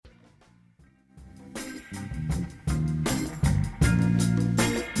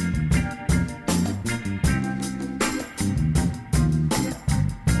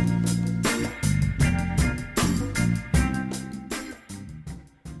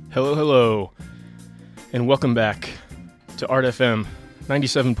Hello, hello, and welcome back to Art FM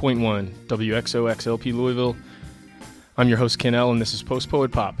 97.1 WXOXLP Louisville. I'm your host, Ken L., and this is Post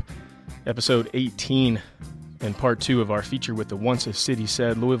Poet Pop, episode 18, and part 2 of our feature with the Once a City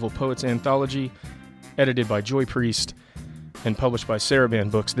Said Louisville Poets Anthology, edited by Joy Priest and published by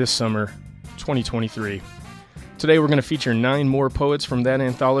Saraban Books this summer, 2023. Today we're going to feature 9 more poets from that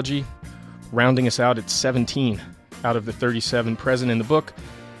anthology, rounding us out at 17 out of the 37 present in the book.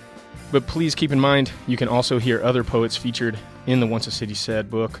 But please keep in mind, you can also hear other poets featured in the Once a City Said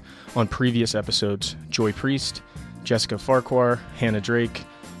book on previous episodes: Joy Priest, Jessica Farquhar, Hannah Drake,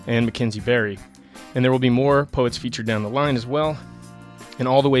 and Mackenzie Berry. And there will be more poets featured down the line as well. In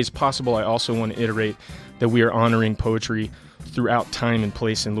all the ways possible, I also want to iterate that we are honoring poetry throughout time and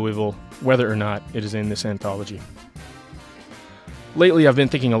place in Louisville, whether or not it is in this anthology. Lately, I've been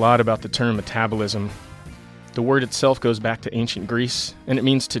thinking a lot about the term metabolism. The word itself goes back to ancient Greece, and it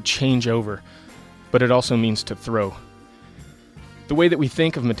means to change over, but it also means to throw. The way that we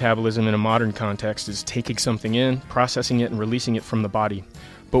think of metabolism in a modern context is taking something in, processing it, and releasing it from the body.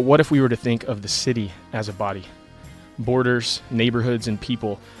 But what if we were to think of the city as a body? Borders, neighborhoods, and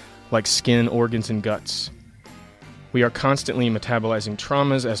people, like skin, organs, and guts. We are constantly metabolizing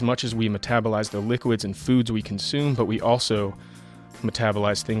traumas as much as we metabolize the liquids and foods we consume, but we also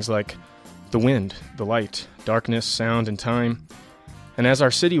metabolize things like the wind, the light, darkness, sound, and time. And as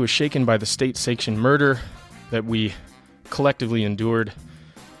our city was shaken by the state-sanctioned murder that we collectively endured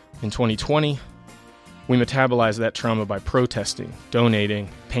in 2020, we metabolized that trauma by protesting, donating,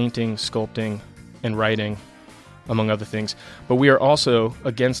 painting, sculpting, and writing, among other things. But we are also,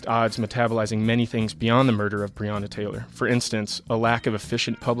 against odds, metabolizing many things beyond the murder of Breonna Taylor. For instance, a lack of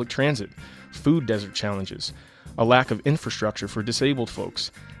efficient public transit, food desert challenges, a lack of infrastructure for disabled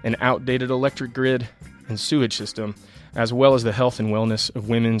folks, an outdated electric grid and sewage system, as well as the health and wellness of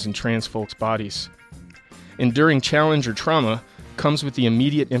women's and trans folks' bodies. Enduring challenge or trauma comes with the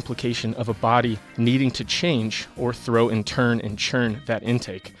immediate implication of a body needing to change or throw and turn and churn that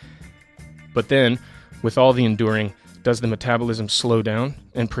intake. But then, with all the enduring, does the metabolism slow down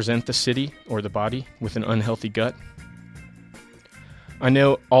and present the city or the body with an unhealthy gut? I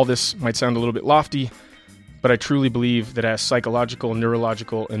know all this might sound a little bit lofty, but I truly believe that as psychological,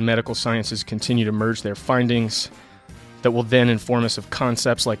 neurological, and medical sciences continue to merge their findings, that will then inform us of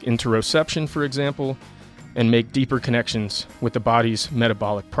concepts like interoception, for example, and make deeper connections with the body's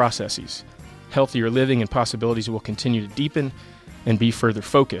metabolic processes. Healthier living and possibilities will continue to deepen and be further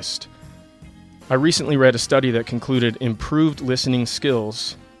focused. I recently read a study that concluded improved listening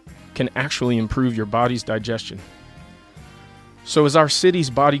skills can actually improve your body's digestion. So as our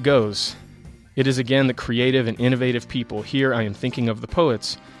city's body goes, it is again the creative and innovative people, here I am thinking of the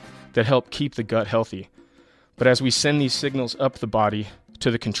poets, that help keep the gut healthy. But as we send these signals up the body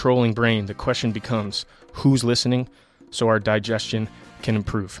to the controlling brain, the question becomes, who's listening so our digestion can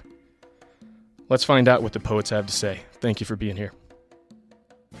improve? Let's find out what the poets have to say. Thank you for being here.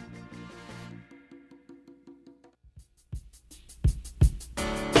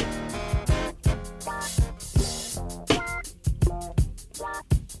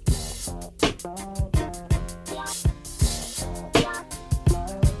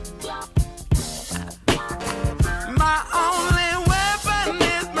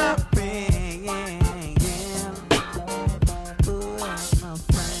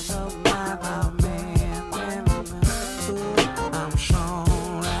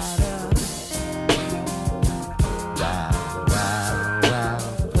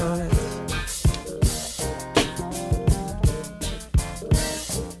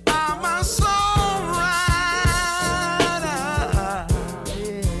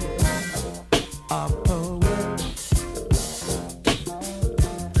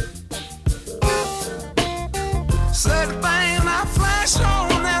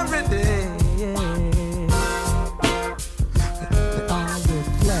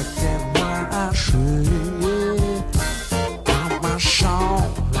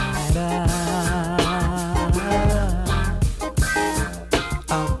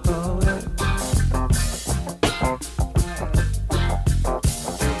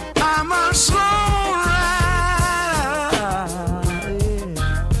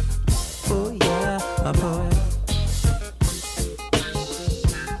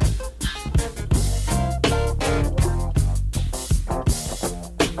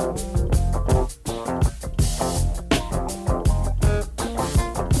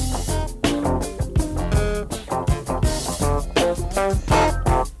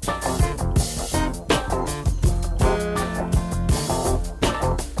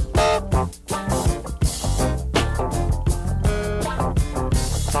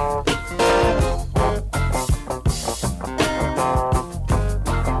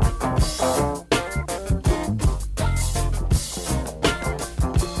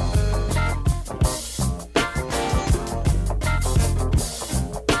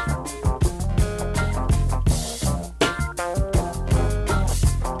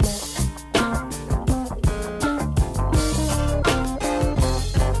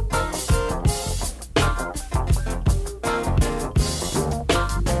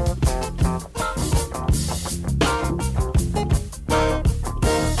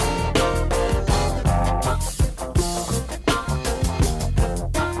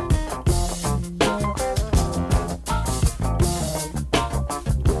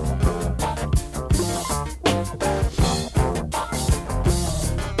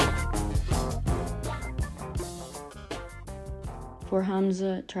 for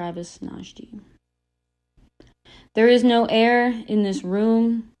Hamza Travis Najdi. There is no air in this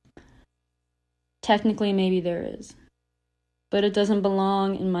room. Technically, maybe there is. But it doesn't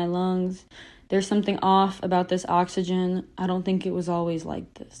belong in my lungs. There's something off about this oxygen. I don't think it was always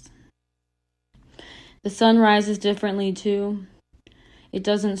like this. The sun rises differently too. It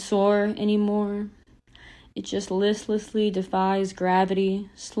doesn't soar anymore. It just listlessly defies gravity,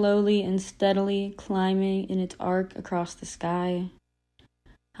 slowly and steadily climbing in its arc across the sky.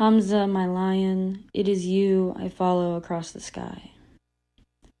 Hamza, my lion, it is you I follow across the sky.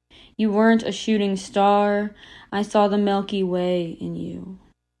 You weren't a shooting star. I saw the Milky Way in you.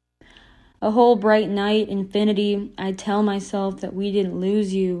 A whole bright night, infinity, I tell myself that we didn't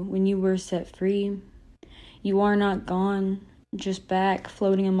lose you when you were set free. You are not gone, just back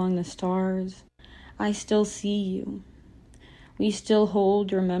floating among the stars. I still see you. We still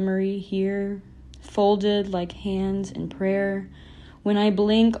hold your memory here, folded like hands in prayer. When I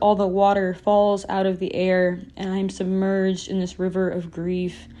blink, all the water falls out of the air, and I'm submerged in this river of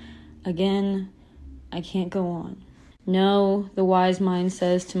grief. Again, I can't go on. No, the wise mind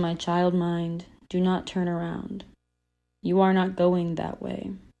says to my child mind, do not turn around. You are not going that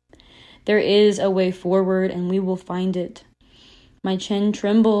way. There is a way forward, and we will find it. My chin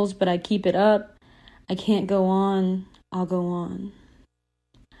trembles, but I keep it up. I can't go on. I'll go on.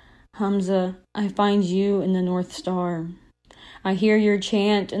 Hamza, I find you in the North Star. I hear your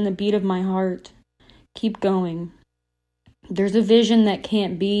chant in the beat of my heart. Keep going. There's a vision that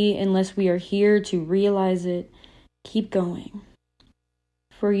can't be unless we are here to realize it. Keep going.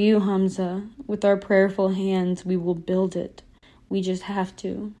 For you, Hamza, with our prayerful hands, we will build it. We just have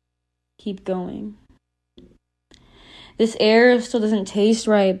to. Keep going. This air still doesn't taste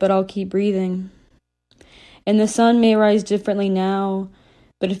right, but I'll keep breathing. And the sun may rise differently now,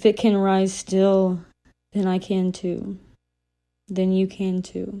 but if it can rise still, then I can too. Then you can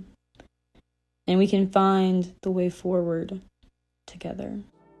too. And we can find the way forward together.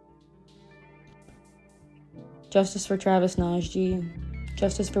 Justice for Travis Najdi.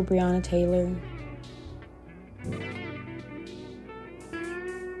 Justice for Breonna Taylor.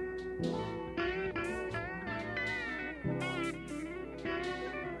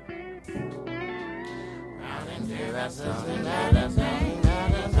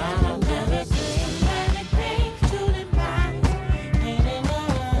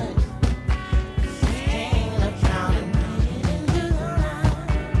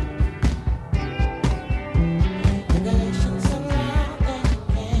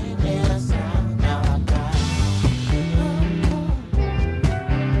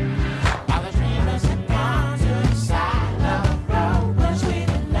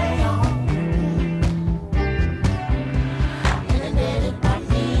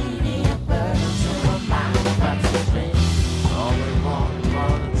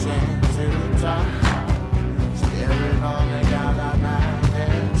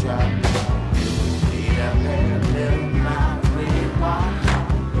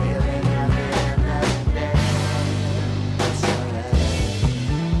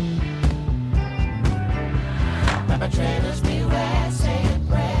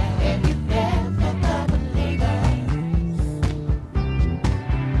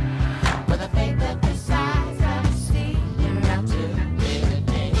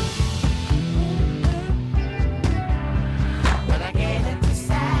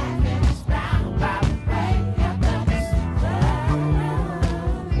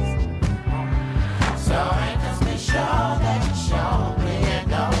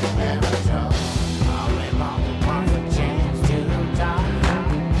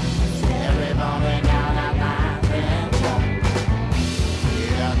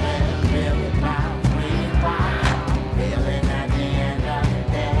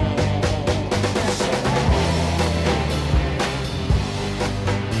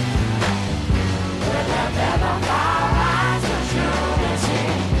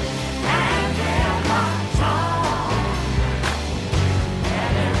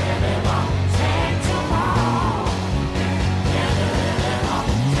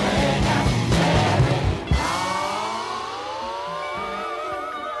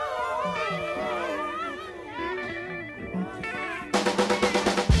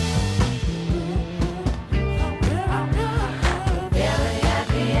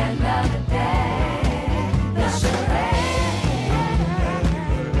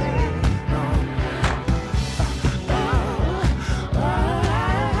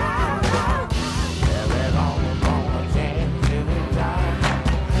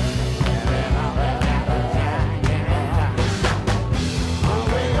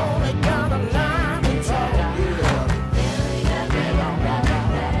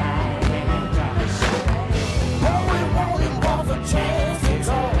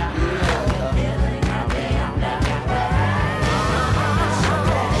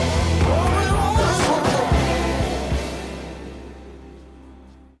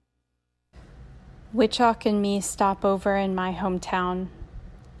 Witchock and me stop over in my hometown,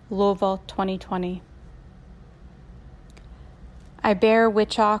 Louisville, 2020. I bear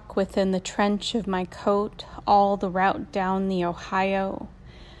Witchock within the trench of my coat all the route down the Ohio,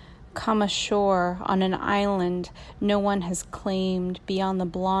 come ashore on an island no one has claimed beyond the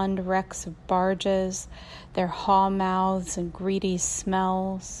blonde wrecks of barges, their haw mouths and greedy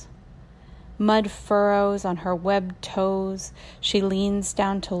smells. Mud furrows on her webbed toes, she leans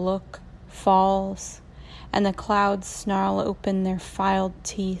down to look, falls, and the clouds snarl open their filed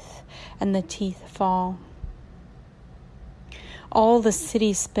teeth, and the teeth fall. All the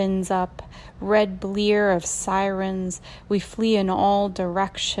city spins up, red blear of sirens, we flee in all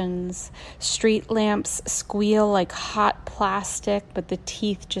directions. Street lamps squeal like hot plastic, but the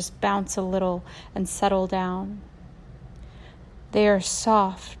teeth just bounce a little and settle down. They are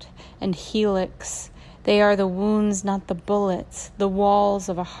soft and helix. They are the wounds, not the bullets, the walls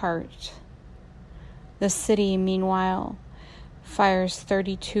of a heart. The city, meanwhile, fires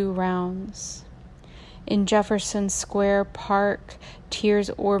 32 rounds. In Jefferson Square Park,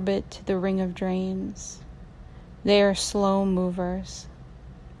 tears orbit the ring of drains. They are slow movers.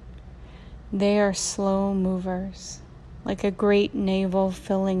 They are slow movers, like a great navel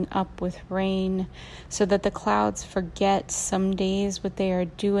filling up with rain, so that the clouds forget some days what they are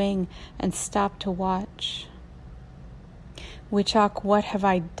doing and stop to watch. Witchock, what have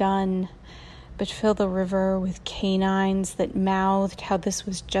I done but fill the river with canines that mouthed how this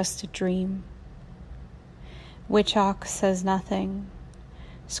was just a dream? Witchock says nothing,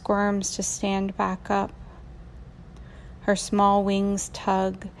 squirms to stand back up. Her small wings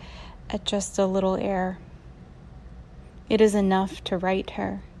tug at just a little air. It is enough to right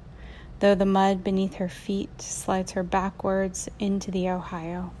her, though the mud beneath her feet slides her backwards into the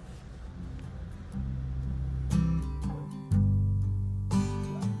Ohio.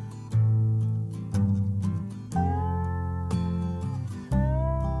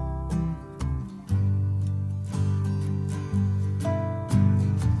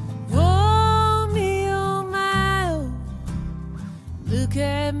 Look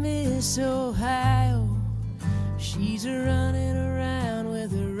at Miss Ohio, she's running around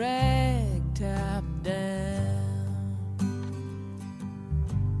with her rag top down.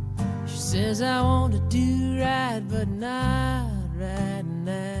 She says, I want to do right, but not right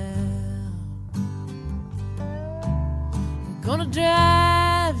now. I'm gonna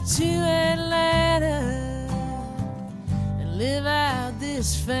drive to Atlanta and live out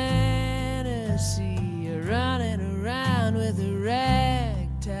this fantasy of running around with a rag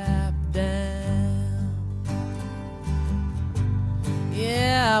top down.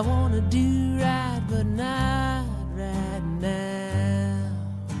 Yeah, I wanna do right, but not right now.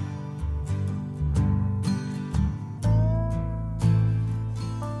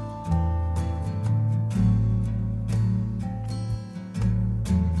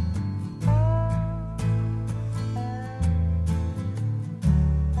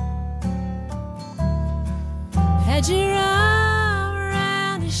 Had your arm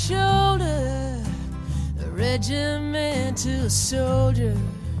around his shoulder, a regimental soldier,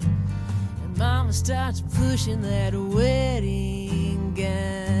 and Mama starts pushing that wedding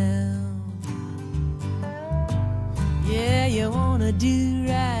gown. Yeah, you wanna do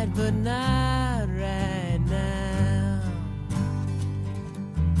right, but not right now.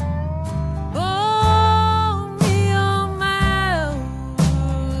 Oh, me, oh my,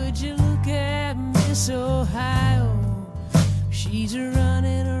 oh, would you look at Miss Ohio? She's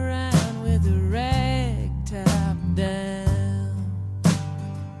running around with a rag top down.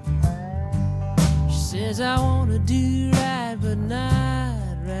 She says, I want to do right, but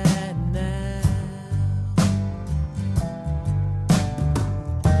not right now.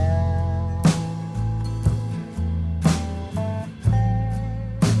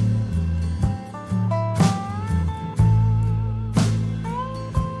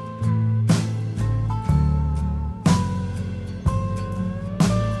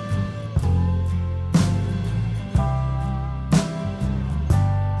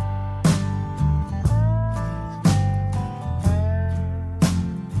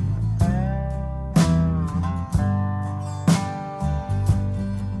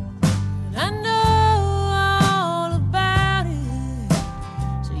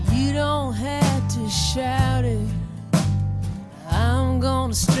 Shout it, I'm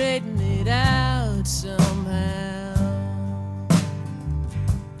gonna straighten it out somehow.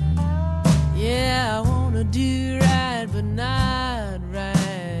 Yeah, I wanna do right, but not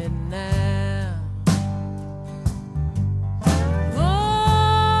right now.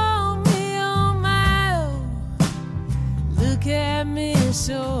 Oh, me, oh my, oh, look at Miss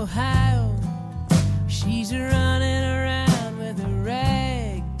Ohio. She's running around with her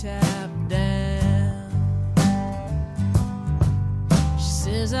rag top down. She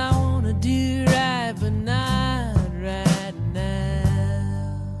says, I wanna do right, but not right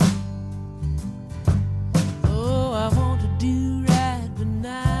now. Oh, I want to do right, but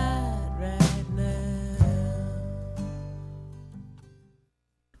not right now.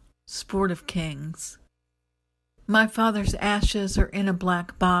 Sport of Kings. My father's ashes are in a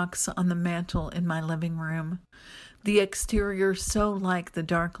black box on the mantel in my living room. The exterior so like the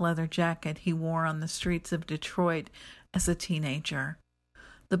dark leather jacket he wore on the streets of Detroit as a teenager.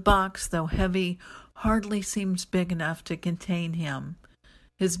 The box, though heavy, hardly seems big enough to contain him.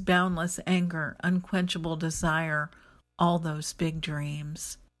 His boundless anger, unquenchable desire, all those big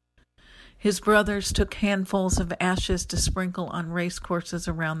dreams. His brothers took handfuls of ashes to sprinkle on racecourses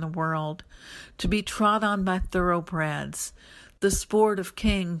around the world, to be trod on by thoroughbreds, the sport of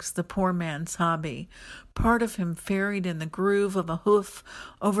kings, the poor man's hobby, part of him ferried in the groove of a hoof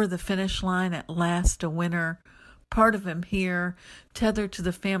over the finish line at last a winner, part of him here, tethered to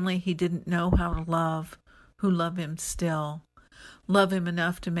the family he didn't know how to love, who love him still. Love him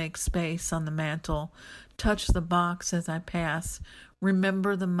enough to make space on the mantel, touch the box as I pass,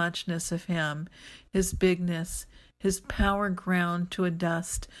 remember the muchness of him, his bigness, his power ground to a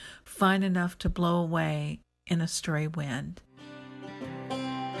dust fine enough to blow away in a stray wind.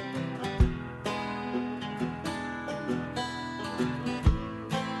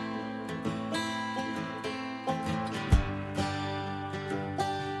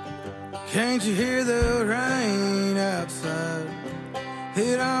 Can't you hear the rain outside?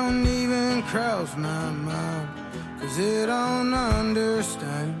 It don't even cross my mind, 'cause it don't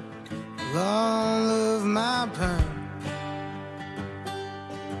understand all of my pain.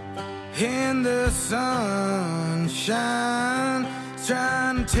 In the sunshine,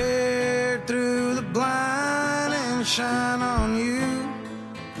 trying to tear through the blind and shine on you,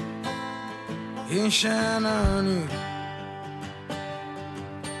 and shine on you.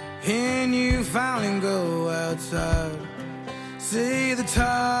 And you finally go outside, see the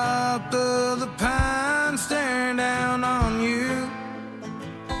top of the pine staring down on you,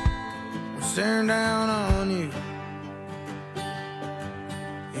 staring down on you.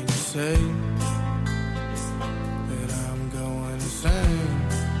 And you say that I'm going insane,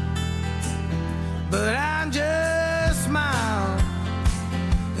 but I just smile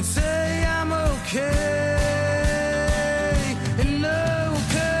and say I'm okay.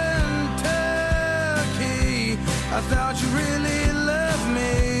 I thought you really loved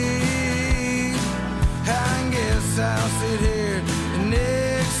me. I guess I'll sit here and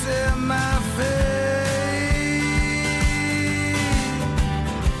accept my fate.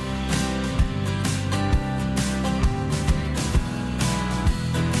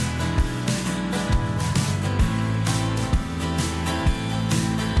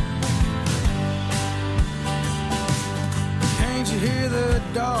 Can't you hear the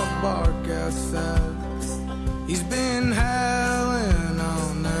dog bark outside? He's been howling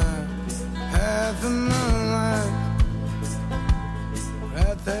all night at the moonlight,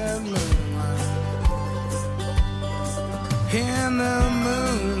 at that moonlight. And the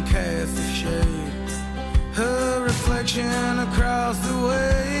moon casts a shade, her reflection across the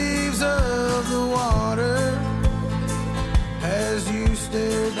waves of the water as you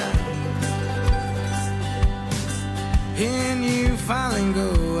stare down. And you finally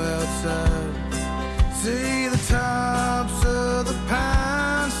go outside, see the tops of the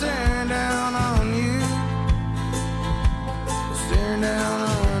pines staring down on you, staring down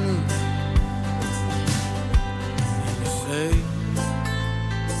on you. And you say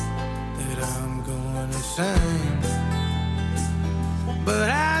that I'm going insane, but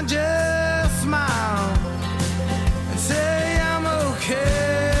I just smile and say I'm okay.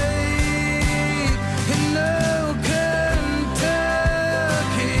 In no Kentucky,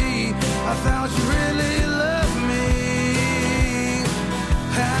 I thought you really loved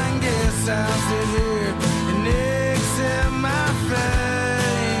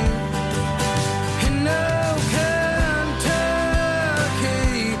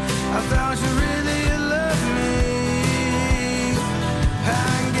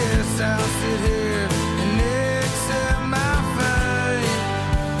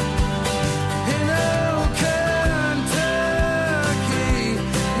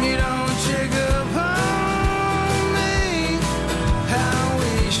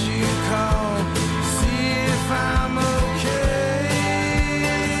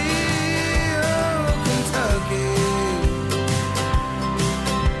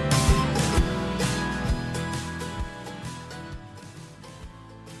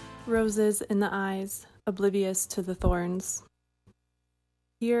roses in the eyes, oblivious to the thorns.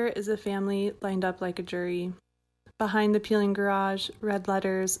 Here is a family lined up like a jury. Behind the peeling garage, red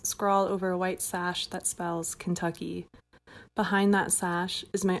letters scrawl over a white sash that spells Kentucky. Behind that sash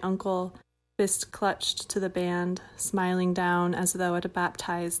is my uncle, fist clutched to the band, smiling down as though at a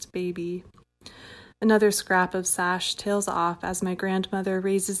baptized baby. Another scrap of sash tails off as my grandmother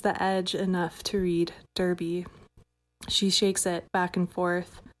raises the edge enough to read Derby. She shakes it back and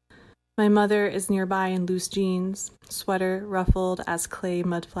forth. My mother is nearby in loose jeans, sweater ruffled as clay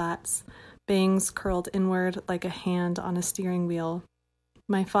mudflats, bangs curled inward like a hand on a steering wheel.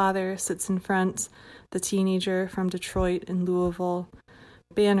 My father sits in front, the teenager from Detroit and Louisville.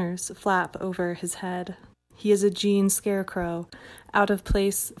 Banners flap over his head. He is a jean scarecrow, out of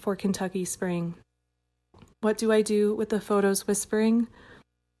place for Kentucky spring. What do I do with the photos whispering?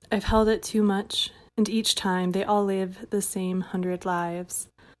 I've held it too much, and each time they all live the same 100 lives.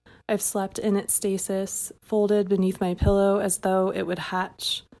 I've slept in its stasis, folded beneath my pillow as though it would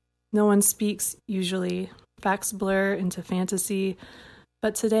hatch. No one speaks, usually. Facts blur into fantasy,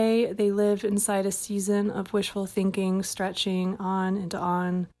 but today they live inside a season of wishful thinking, stretching on and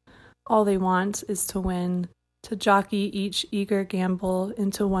on. All they want is to win, to jockey each eager gamble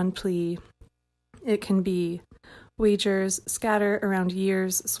into one plea. It can be. Wagers scatter around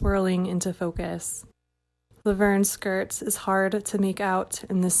years swirling into focus. Laverne's skirt is hard to make out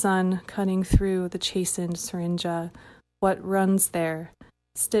in the sun cutting through the chastened syringa. What runs there?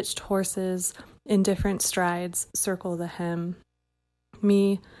 Stitched horses in different strides circle the hem.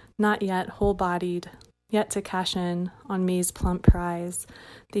 Me, not yet whole-bodied, yet to cash in on May's plump prize.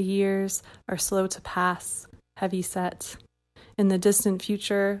 The years are slow to pass, heavy set. In the distant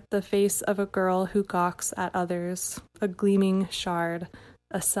future, the face of a girl who gawks at others, a gleaming shard,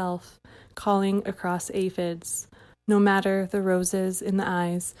 a self, calling across aphids, no matter the roses in the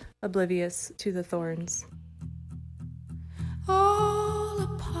eyes, oblivious to the thorns. All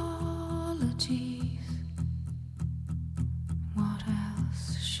apologies. What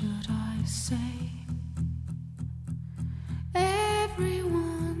else should I say?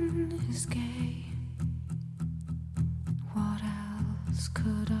 Everyone is gay. What else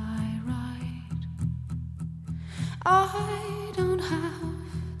could I write? I don't have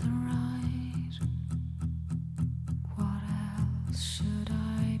the right. What else should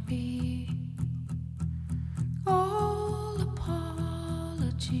I be? All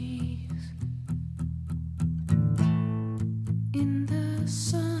apologies. In the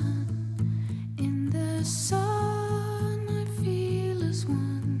sun, I feel as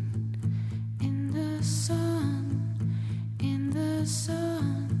one. In the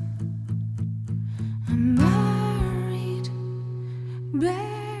sun, I'm married,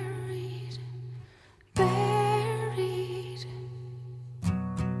 buried. I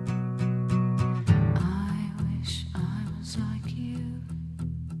wish I was like you,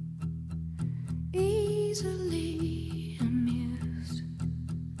 easily amused.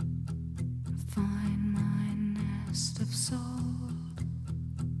 Find my nest of salt.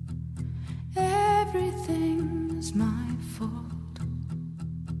 Everything's my fault.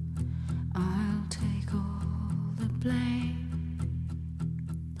 I'll take all the blame.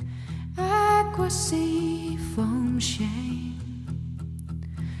 Aqua-sea foam shame.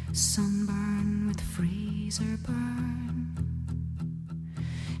 Sunburn with freezer burn.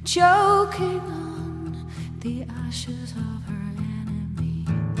 Choking on the ashes of her enemy.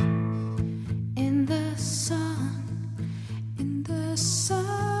 In the sun,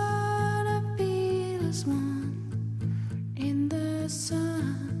 I feel as one. In the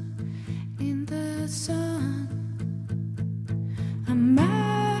sun, I'm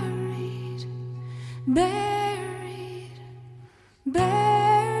married, buried.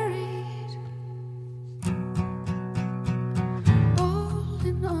 All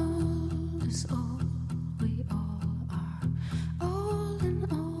in all is all we all are. All in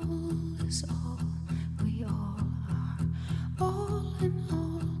all is all we all are. All in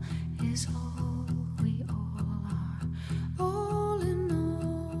all is all we all are. All in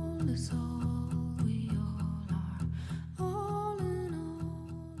all is all we all are. All in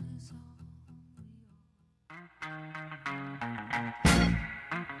all is all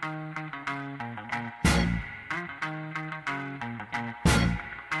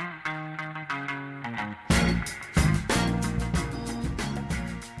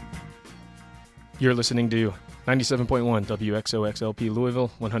You're listening to 97.1 WXOXLP Louisville,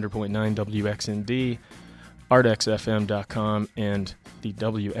 100.9 WXND, artxfm.com, and the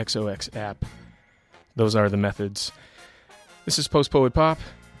WXOX app. Those are the methods. This is Post Poet Pop.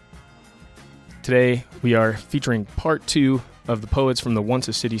 Today we are featuring part 2 of the poets from the Once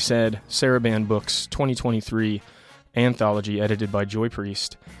a City Said Saraband Books 2023 anthology edited by Joy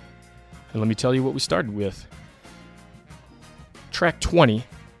Priest. And let me tell you what we started with. Track 20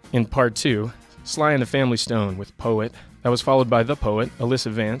 in part 2, Sly and the Family Stone with Poet. That was followed by The Poet,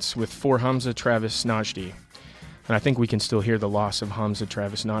 Alyssa Vance, with For Hamza Travis Najdi. And I think we can still hear the loss of Hamza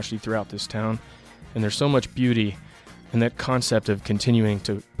Travis Najdi throughout this town. And there's so much beauty in that concept of continuing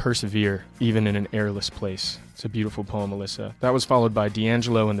to persevere even in an airless place. It's a beautiful poem, Alyssa. That was followed by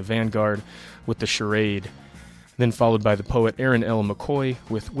D'Angelo and the Vanguard with The Charade. Then followed by the poet Aaron L. McCoy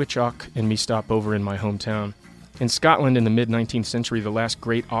with Witchock and Me Stop Over in My Hometown. In Scotland in the mid-19th century, the last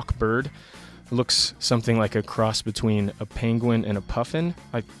great auk bird looks something like a cross between a penguin and a puffin,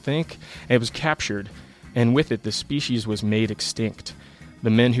 I think. And it was captured, and with it the species was made extinct.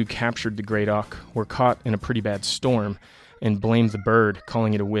 The men who captured the great auk were caught in a pretty bad storm and blamed the bird,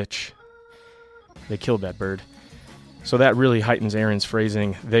 calling it a witch. They killed that bird. So that really heightens Aaron's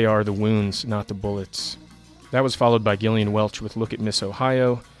phrasing, they are the wounds, not the bullets. That was followed by Gillian Welch with Look at Miss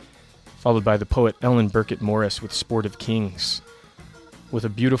Ohio, followed by the poet Ellen Burkitt Morris with Sport of Kings, with a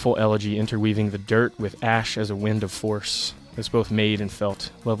beautiful elegy interweaving the dirt with ash as a wind of force. It's both made and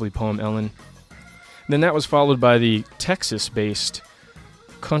felt. Lovely poem, Ellen. Then that was followed by the Texas-based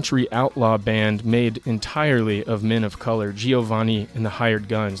country outlaw band made entirely of men of color, Giovanni and the Hired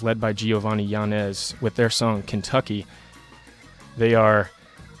Guns, led by Giovanni Yanez, with their song Kentucky. They are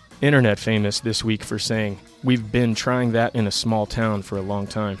internet famous this week for saying, "We've been trying that in a small town for a long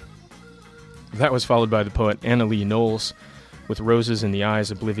time." That was followed by the poet Anna Lee Knowles with Roses in the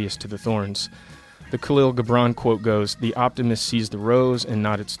Eyes, Oblivious to the Thorns. The Khalil Gibran quote goes, "The optimist sees the rose and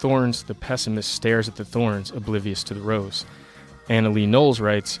not its thorns. The pessimist stares at the thorns, oblivious to the rose." Anna Lee Knowles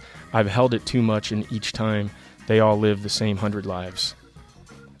writes, "I've held it too much, and each time they all live the same 100 lives."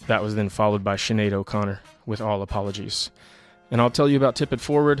 That was then followed by Sinead O'Connor with All Apologies. And I'll tell you about Tip It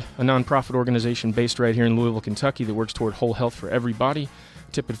Forward, a nonprofit organization based right here in Louisville, Kentucky that works toward whole health for everybody.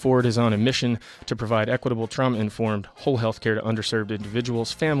 Tip It Forward is on a mission to provide equitable, trauma-informed, whole health care to underserved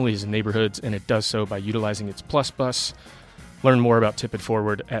individuals, families, and neighborhoods, and it does so by utilizing its Plus Bus. Learn more about Tip It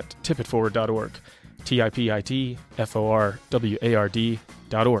Forward at tipitforward.org,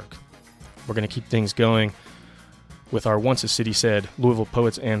 tipitforward.org. We're going to keep things going with our Once a City Said Louisville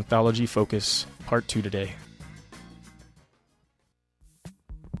Poets Anthology Focus, Part 2 today.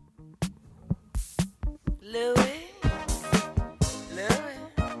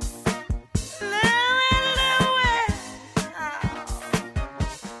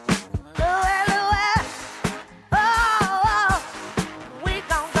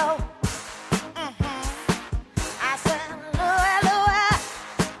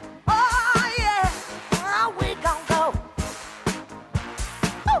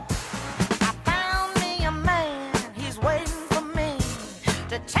 I found me a man.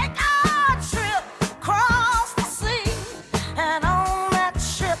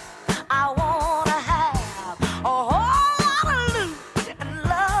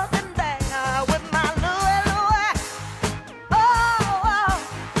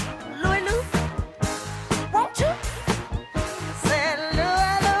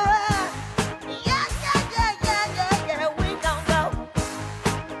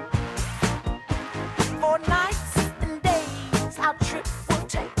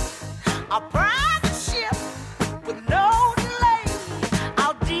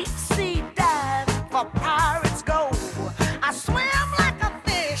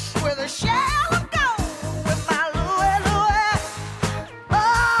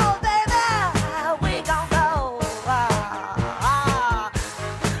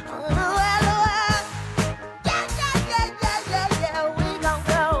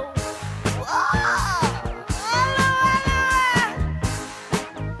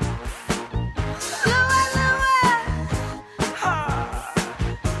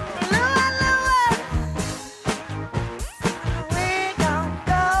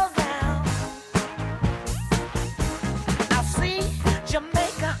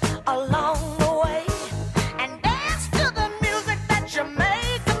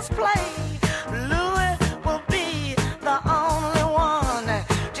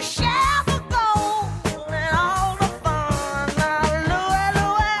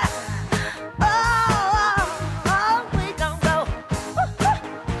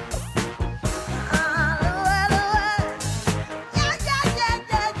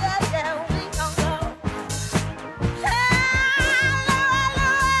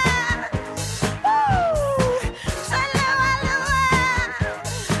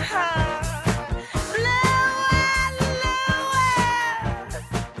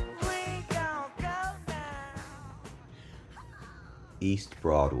 East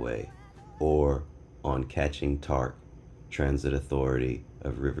Broadway or on Catching Tark Transit Authority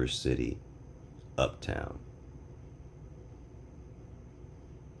of River City, Uptown.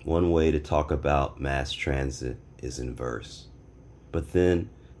 One way to talk about mass transit is in verse, but then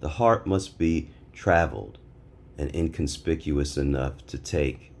the heart must be traveled and inconspicuous enough to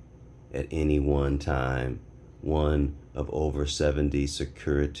take, at any one time, one of over 70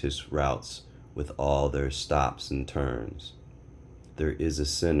 circuitous routes with all their stops and turns. There is a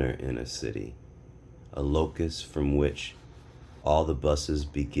center in a city, a locus from which all the buses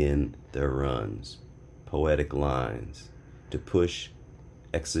begin their runs, poetic lines, to push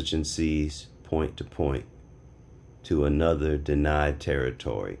exigencies point to point, to another denied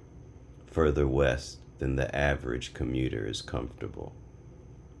territory, further west than the average commuter is comfortable.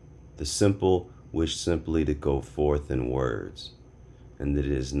 The simple wish simply to go forth in words, and it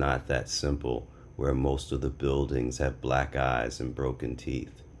is not that simple where most of the buildings have black eyes and broken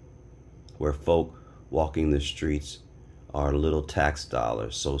teeth, where folk walking the streets are little tax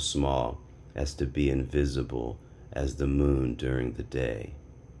dollars so small as to be invisible as the moon during the day.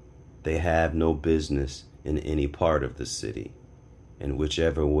 They have no business in any part of the city, and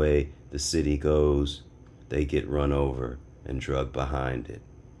whichever way the city goes, they get run over and drug behind it.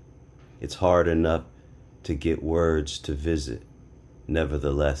 It's hard enough to get words to visit,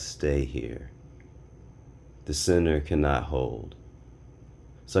 nevertheless stay here. The center cannot hold.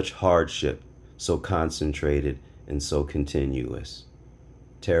 Such hardship, so concentrated and so continuous,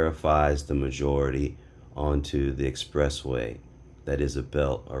 terrifies the majority onto the expressway that is a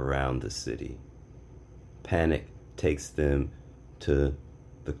belt around the city. Panic takes them to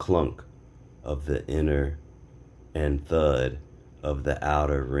the clunk of the inner and thud of the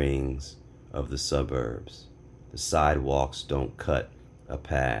outer rings of the suburbs. The sidewalks don't cut a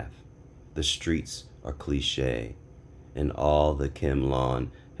path. The streets are cliche, and all the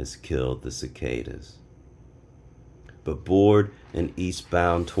Kimlawn has killed the cicadas. But board an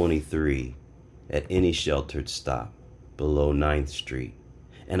eastbound 23 at any sheltered stop below 9th Street,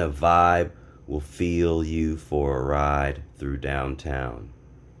 and a vibe will feel you for a ride through downtown.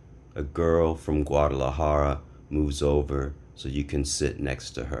 A girl from Guadalajara moves over so you can sit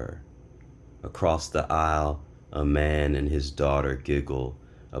next to her. Across the aisle, a man and his daughter giggle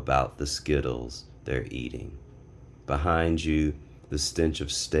about the Skittles they're eating. Behind you, the stench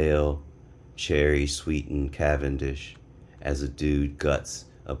of stale, cherry-sweetened Cavendish as a dude guts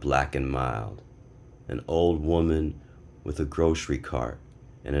a Black and Mild. An old woman with a grocery cart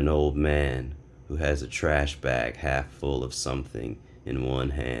and an old man who has a trash bag half full of something in one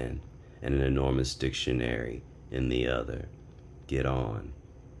hand and an enormous dictionary in the other. Get on.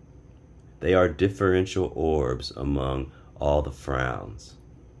 They are differential orbs among all the frowns.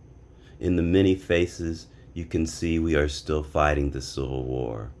 In the many faces, you can see we are still fighting the Civil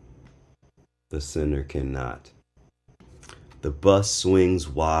War. The center cannot. The bus swings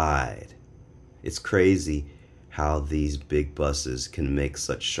wide. It's crazy how these big buses can make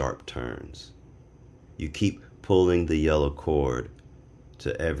such sharp turns. You keep pulling the yellow cord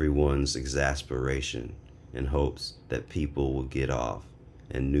to everyone's exasperation in hopes that people will get off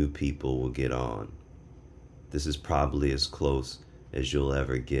and new people will get on. This is probably as close as you'll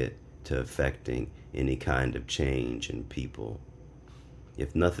ever get to affecting any kind of change in people.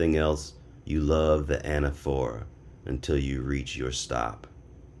 If nothing else, you love the anaphora until you reach your stop.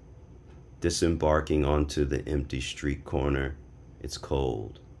 Disembarking onto the empty street corner, it's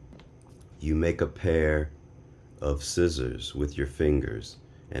cold. You make a pair of scissors with your fingers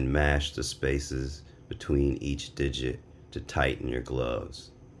and mash the spaces between each digit to tighten your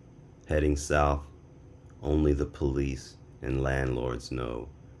gloves. Heading south, only the police and landlords know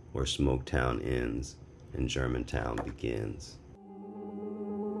where Smoketown ends and Germantown begins.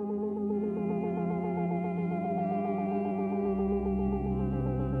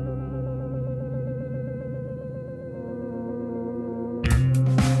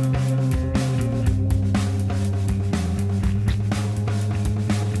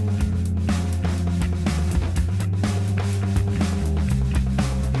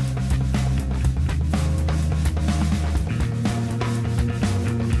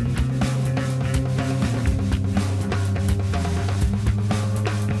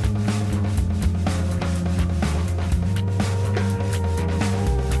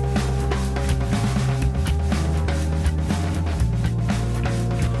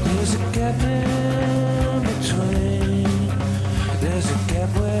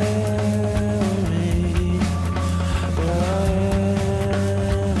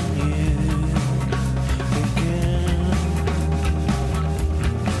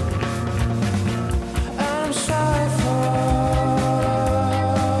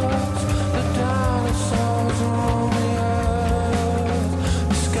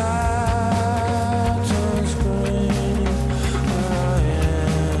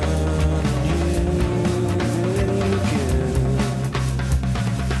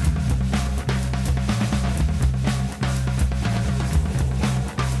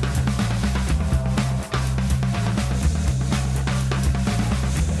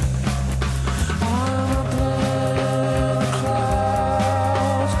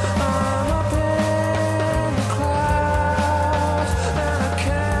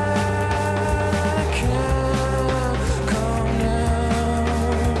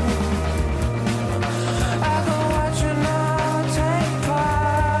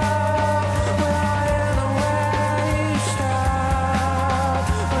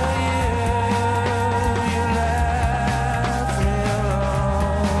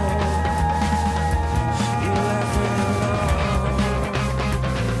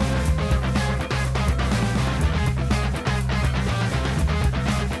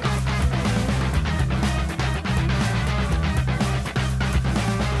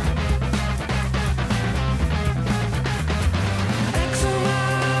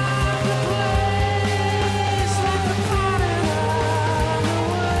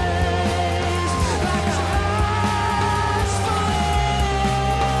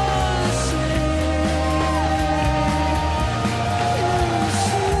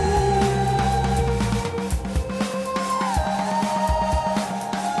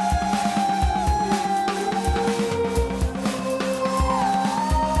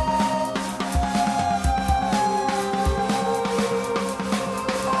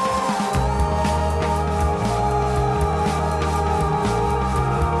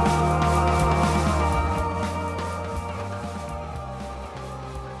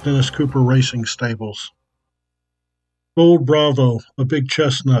 Dennis Cooper Racing Stables. Gold Bravo, a big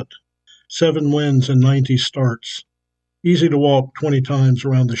chestnut, 7 wins and 90 starts. Easy to walk 20 times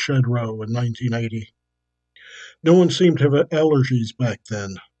around the shed row in 1980. No one seemed to have allergies back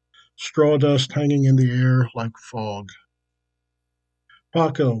then. Straw dust hanging in the air like fog.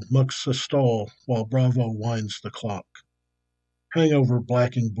 Paco mucks a stall while Bravo winds the clock. Hangover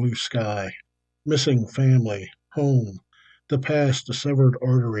blacking blue sky. Missing family, home, the past a severed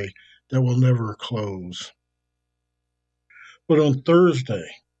artery that will never close. But on Thursday,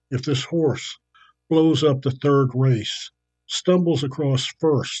 if this horse blows up the third race, stumbles across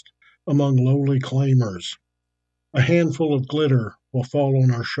first among lowly claimers, a handful of glitter will fall on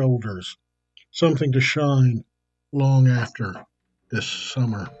our shoulders, something to shine long after this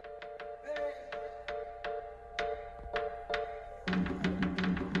summer.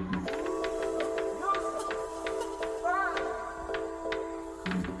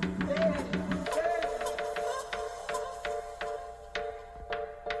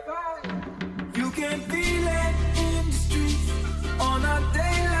 You can feel it in the streets on a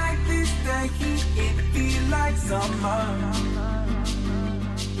day like this. The heat, it feels like summer.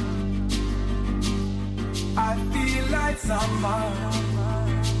 I feel like summer.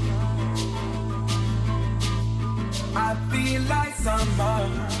 I feel like summer.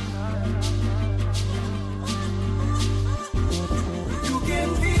 You can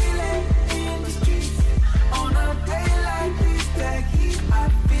feel it in the streets on a day like this. The heat, I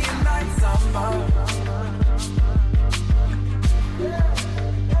feel like summer.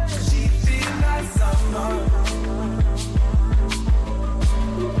 She feel like summer.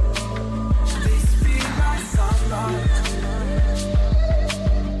 This feel like summer.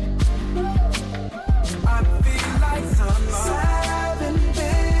 I feel like summer. 7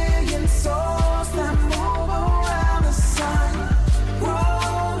 billion souls that move around the sun,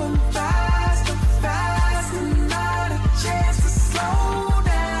 rolling faster, faster, not a chance to slow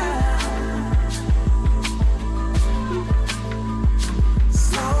down.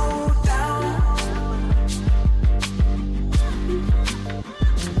 Slow down.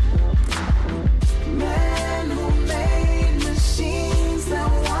 Men who made machines that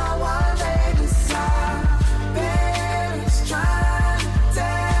want what they desire. Parents trying to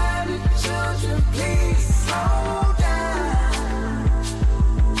tell the children, please slow down.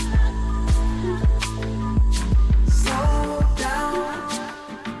 Slow down.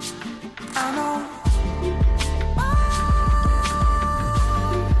 I know.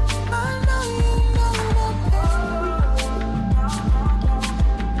 I know you know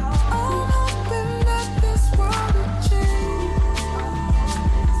I'm hoping that this world will change,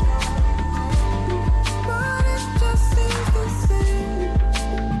 but it just seems the same.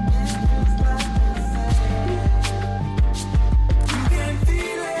 You can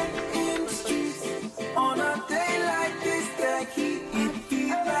feel it in the streets on a day like this. The heat, it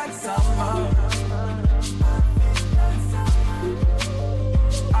feels like summer.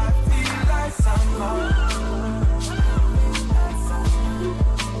 I feel like summer.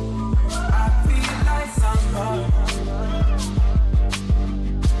 I feel like summer.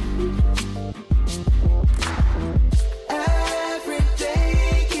 Every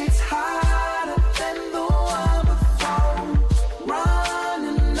day gets hotter than the one before.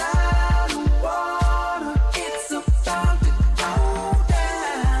 Running out of water, it's about to go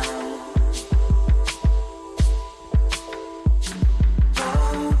down. Go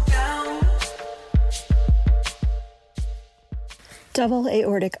down. Double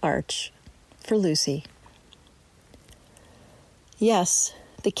aortic arch for Lucy. Yes,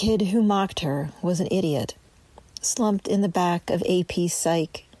 the kid who mocked her was an idiot, slumped in the back of AP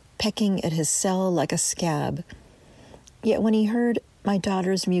Psych, pecking at his cell like a scab. Yet when he heard my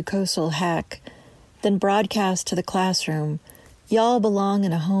daughter's mucosal hack, then broadcast to the classroom, "Y'all belong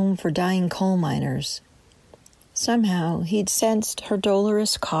in a home for dying coal miners," somehow he'd sensed her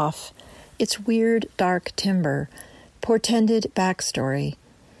dolorous cough, its weird dark timbre, portended backstory,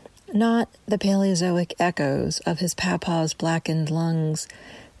 not the Paleozoic echoes of his papa's blackened lungs,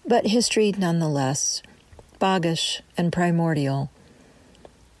 but history nonetheless, boggish and primordial.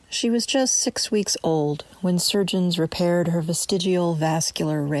 She was just 6 weeks old when surgeons repaired her vestigial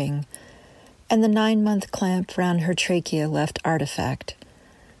vascular ring, and the 9-month clamp round her trachea left artifact,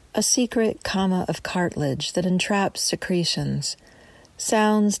 a secret comma of cartilage that entraps secretions,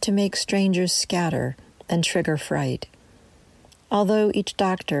 sounds to make strangers scatter and trigger fright. Although each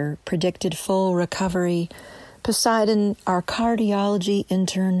doctor predicted full recovery, Poseidon, our cardiology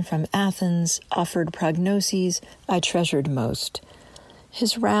intern from Athens, offered prognoses I treasured most.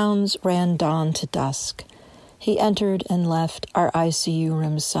 His rounds ran dawn to dusk, He entered and left our ICU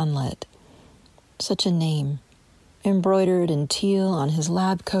room sunlit. Such a name. Embroidered in teal on his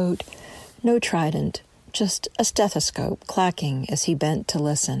lab coat, no trident, just a stethoscope clacking as he bent to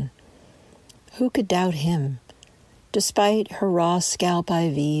listen. Who could doubt him? Despite her raw scalp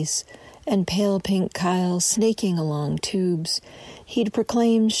IVs and pale pink Kyle snaking along tubes, he'd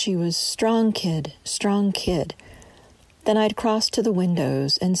proclaimed she was strong kid. Then I'd cross to the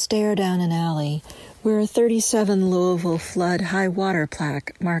windows and stare down an alley where a 37 Louisville flood high water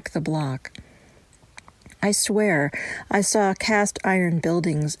plaque marked the block. I swear I saw cast iron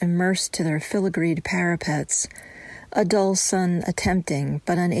buildings immersed to their filigreed parapets, a dull sun attempting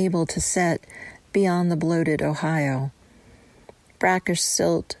but unable to set beyond the bloated Ohio. Brackish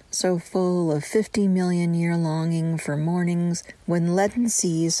silt so full of 50 million year longing for mornings when leaden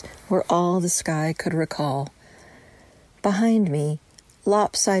seas were all the sky could recall. Behind me,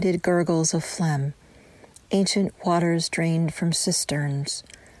 lopsided gurgles of phlegm, ancient waters drained from cisterns.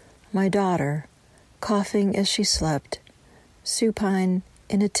 My daughter, coughing as she slept, supine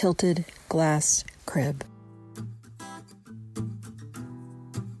in a tilted glass crib.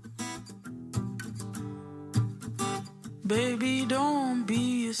 Baby, don't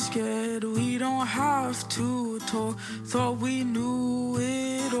be scared, we don't have to talk. Thought we knew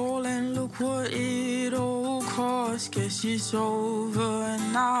it all, and look what it all cost. Guess it's over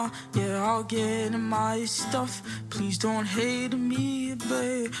now, yeah, I'll get my stuff. Please don't hate me,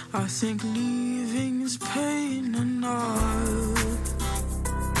 babe, I think leaving's pain enough.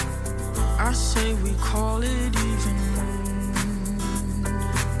 I say we call it even.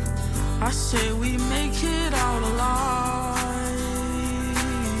 I say we make it out alive.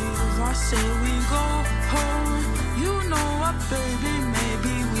 I say we go home. You know what, baby,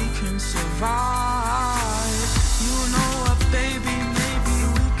 maybe we can survive. You know what, baby, maybe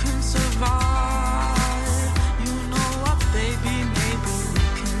we can survive. You know what, baby, maybe we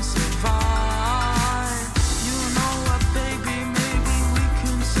can survive. You know what, baby, maybe we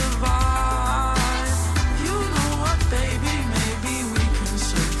can survive. You know what, baby, maybe we can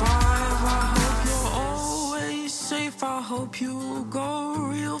survive. I hope you go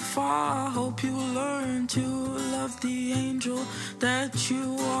real far. I hope you learn to love the angel that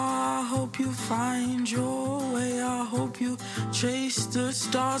you are. I hope you find your way. I hope you chase the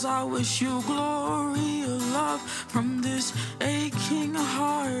stars. I wish you glory of love from this aching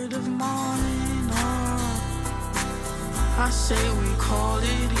heart of mine. I say we call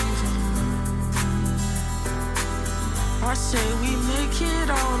it even. I say we make it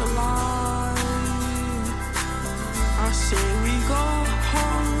all alive. I say we go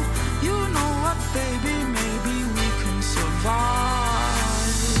home. You know what, baby, maybe we can survive.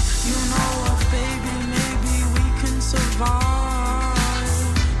 You know what, baby, maybe we can survive.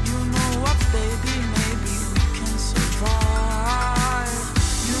 You know what, baby, maybe we can survive.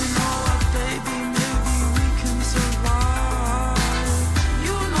 You know what, baby, maybe we can survive.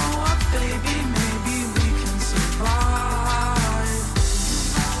 You know what, baby, maybe we can survive.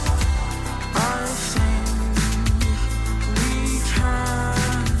 I think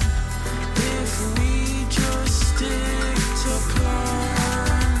if we just stick to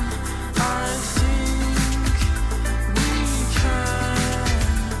plan, I think we can.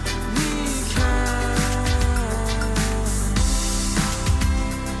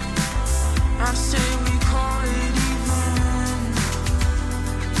 I say we call it even.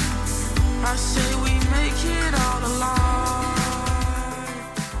 I say we make it all alive.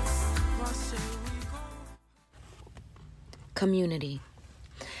 I say we go. Community.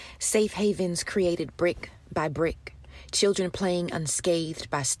 Safe havens created brick by brick. Children playing unscathed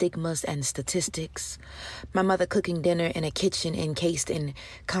by stigmas and statistics. My mother cooking dinner in a kitchen encased in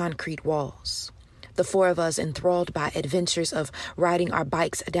concrete walls. The four of us enthralled by adventures of riding our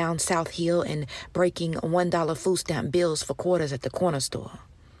bikes down South Hill and breaking $1 food stamp bills for quarters at the corner store.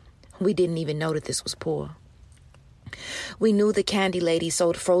 We didn't even know that this was poor. We knew the candy lady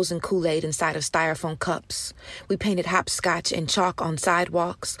sold frozen Kool-Aid inside of styrofoam cups. We painted hopscotch and chalk on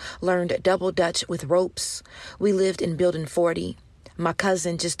sidewalks, learned double Dutch with ropes. We lived in Building 40, my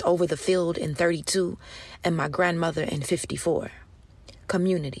cousin just over the field in 32, and my grandmother in 54.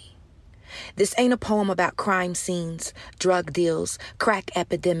 Community. This ain't a poem about crime scenes, drug deals, crack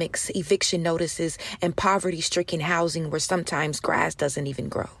epidemics, eviction notices, and poverty-stricken housing where sometimes grass doesn't even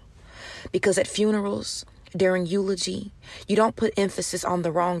grow. Because at funerals, during eulogy, you don't put emphasis on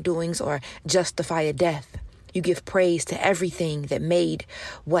the wrongdoings or justify a death. You give praise to everything that made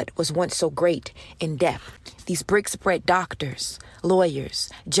what was once so great in depth. These bricks bred doctors, lawyers,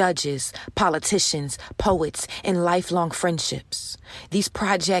 judges, politicians, poets, and lifelong friendships. These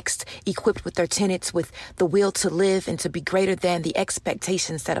projects, equipped with their tenants with the will to live and to be greater than the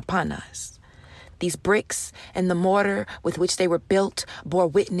expectations set upon us. These bricks and the mortar with which they were built bore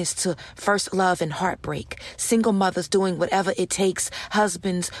witness to first love and heartbreak, single mothers doing whatever it takes,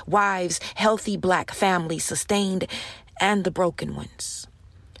 husbands, wives, healthy black families sustained, and the broken ones.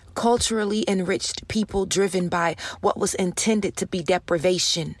 Culturally enriched people driven by what was intended to be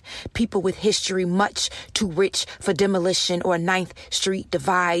deprivation, people with history much too rich for demolition or 9th Street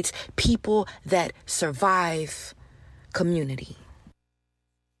divides, people that survive community.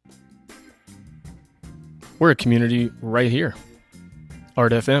 We're a community right here.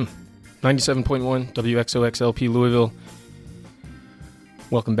 Art FM, 97.1 WXOXLP Louisville.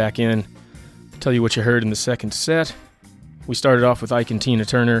 Welcome back in. I'll tell you what you heard in the second set. We started off with Ike and Tina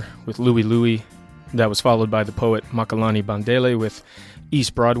Turner with Louie Louie. That was followed by the poet Makalani Bandele with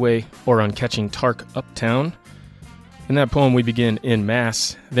East Broadway, or on Catching Tark Uptown. In that poem we begin in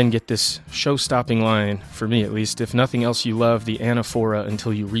mass, then get this show-stopping line, for me at least, if nothing else you love the anaphora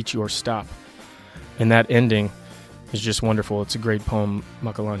until you reach your stop. And that ending is just wonderful. It's a great poem,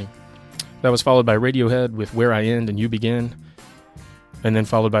 Makalani. That was followed by Radiohead with Where I End and You Begin, and then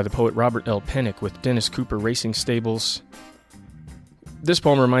followed by the poet Robert L. Pennick with Dennis Cooper Racing Stables. This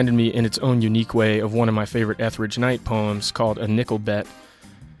poem reminded me in its own unique way of one of my favorite Etheridge Knight poems called A Nickel Bet,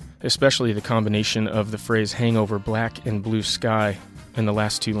 especially the combination of the phrase hangover black and blue sky in the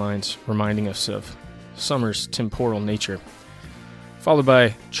last two lines, reminding us of summer's temporal nature. Followed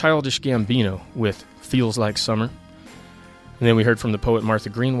by Childish Gambino with Feels Like Summer. And then we heard from the poet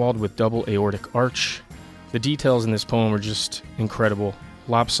Martha Greenwald with Double Aortic Arch. The details in this poem are just incredible.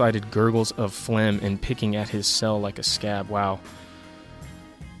 Lopsided gurgles of phlegm and picking at his cell like a scab. Wow.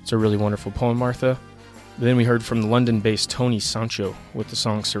 It's a really wonderful poem, Martha. Then we heard from the London-based Tony Sancho with the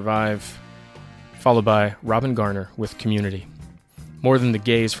song Survive, followed by Robin Garner with Community. More than the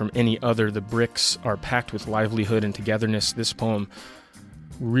gaze from any other, the bricks are packed with livelihood and togetherness. This poem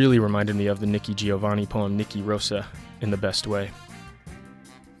really reminded me of the Nikki Giovanni poem Nikki Rosa in the best way.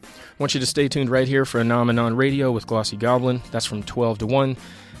 I want you to stay tuned right here for Anomenon Radio with Glossy Goblin. That's from 12 to 1.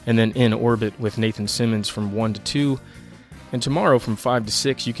 And then In Orbit with Nathan Simmons from 1 to 2. And tomorrow from 5 to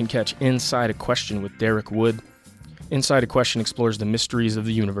 6, you can catch Inside a Question with Derek Wood. Inside a Question explores the mysteries of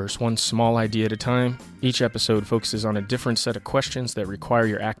the universe, one small idea at a time. Each episode focuses on a different set of questions that require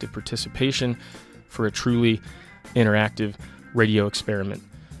your active participation for a truly interactive radio experiment.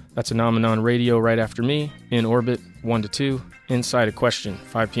 That's Anomenon Radio right after me, In Orbit, 1 to 2, Inside a Question,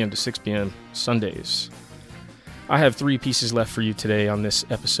 5 p.m. to 6 p.m., Sundays. I have 3 pieces left for you today on this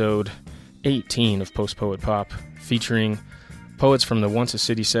episode 18 of Post Poet Pop, featuring poets from the Once a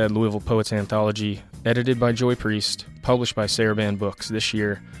City Said Louisville Poets Anthology, edited by Joy Priest, published by Saraban Books this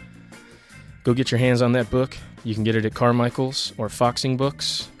year. Go get your hands on that book. You can get it at Carmichael's or Foxing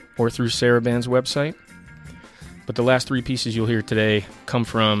Books or through Saraban's website. But the last 3 pieces you'll hear today come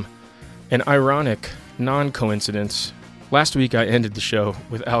from an ironic non-coincidence. Last week I ended the show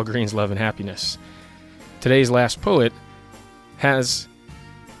with Al Green's Love and Happiness. Today's last poet has,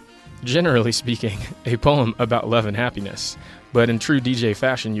 generally speaking, a poem about love and happiness. But in true DJ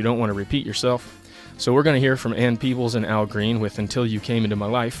fashion, you don't want to repeat yourself. So we're going to hear from Ann Peebles and Al Green with Until You Came Into My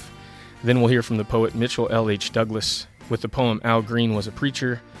Life. Then we'll hear from the poet Mitchell L.H. Douglas with the poem Al Green Was a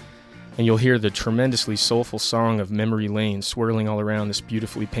Preacher. And you'll hear the tremendously soulful song of Memory Lane swirling all around this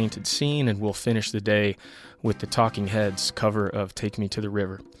beautifully painted scene. And we'll finish the day with the Talking Heads cover of Take Me to the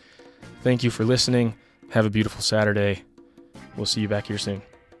River. Thank you for listening. Have a beautiful Saturday. We'll see you back here soon.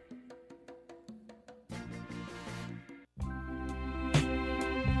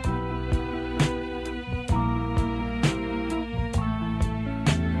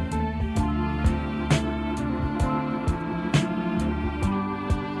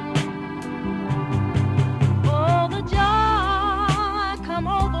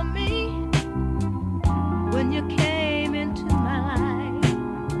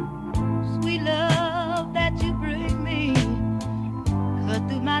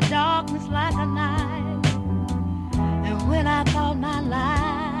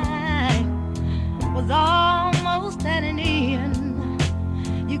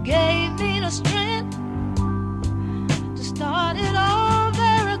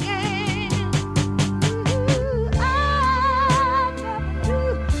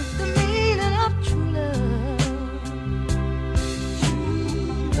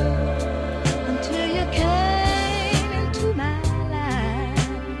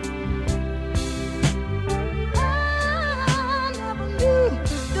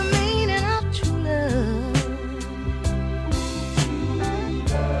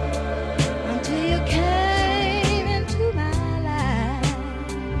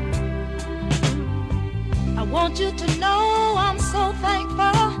 want you to know I'm so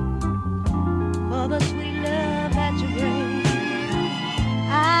thankful for the sweet love that you bring.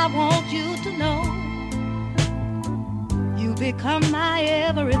 I want you to know you become my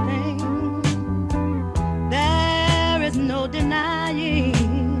everything. There is no denying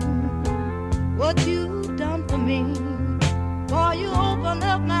what you've done for me. Boy, you open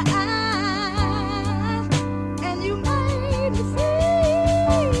up my eyes and you made me see.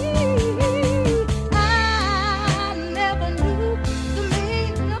 I never knew the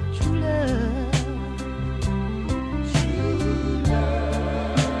meaning of true love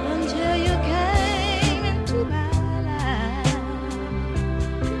until you came into my life.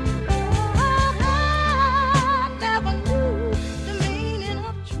 I never knew the meaning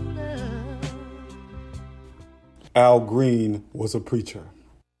of true love. Al Green was a preacher.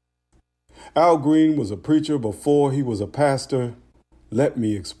 Al Green was a preacher before he was a pastor. Let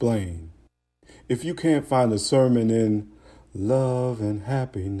me explain. If you can't find a sermon in Love and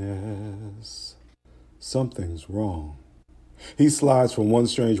Happiness, something's wrong. He slides from one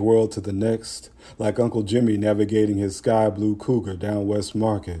strange world to the next, like Uncle Jimmy navigating his sky blue cougar down West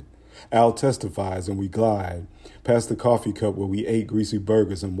Market. Al testifies and we glide past the coffee cup where we ate greasy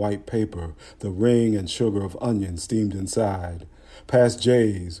burgers and white paper, the ring and sugar of onion steamed inside. Past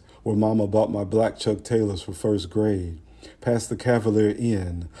Jay's, where Mama bought my black Chuck Taylors for first grade. Past the Cavalier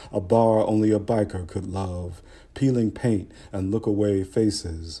Inn, a bar only a biker could love, peeling paint and look away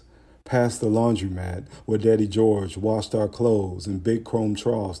faces. Past the laundromat, where Daddy George washed our clothes in big chrome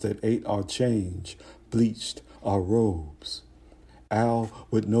troughs that ate our change, bleached our robes. Al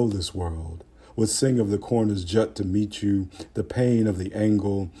would know this world, would sing of the corner's jut to meet you, the pain of the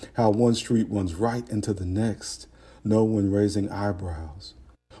angle, how one street runs right into the next, no one raising eyebrows.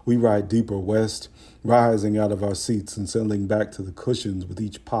 We ride deeper west, rising out of our seats and settling back to the cushions with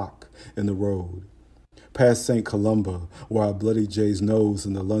each pock in the road. Past St. Columba, where our bloody Jay's nose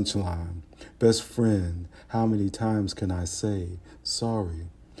in the lunch line. Best friend, how many times can I say sorry?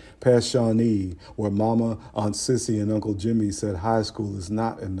 Past Shawnee, where Mama, Aunt Sissy, and Uncle Jimmy said high school is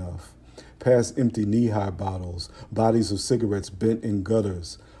not enough. Past empty knee-high bottles, bodies of cigarettes bent in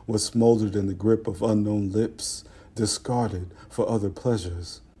gutters, was smoldered in the grip of unknown lips, discarded for other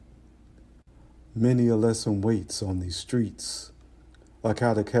pleasures. Many a lesson waits on these streets, like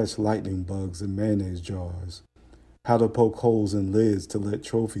how to catch lightning bugs in mayonnaise jars, how to poke holes in lids to let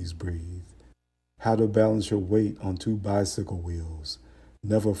trophies breathe, how to balance your weight on two bicycle wheels,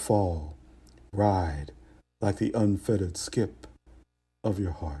 never fall, ride like the unfettered skip of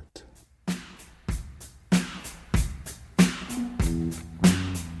your heart.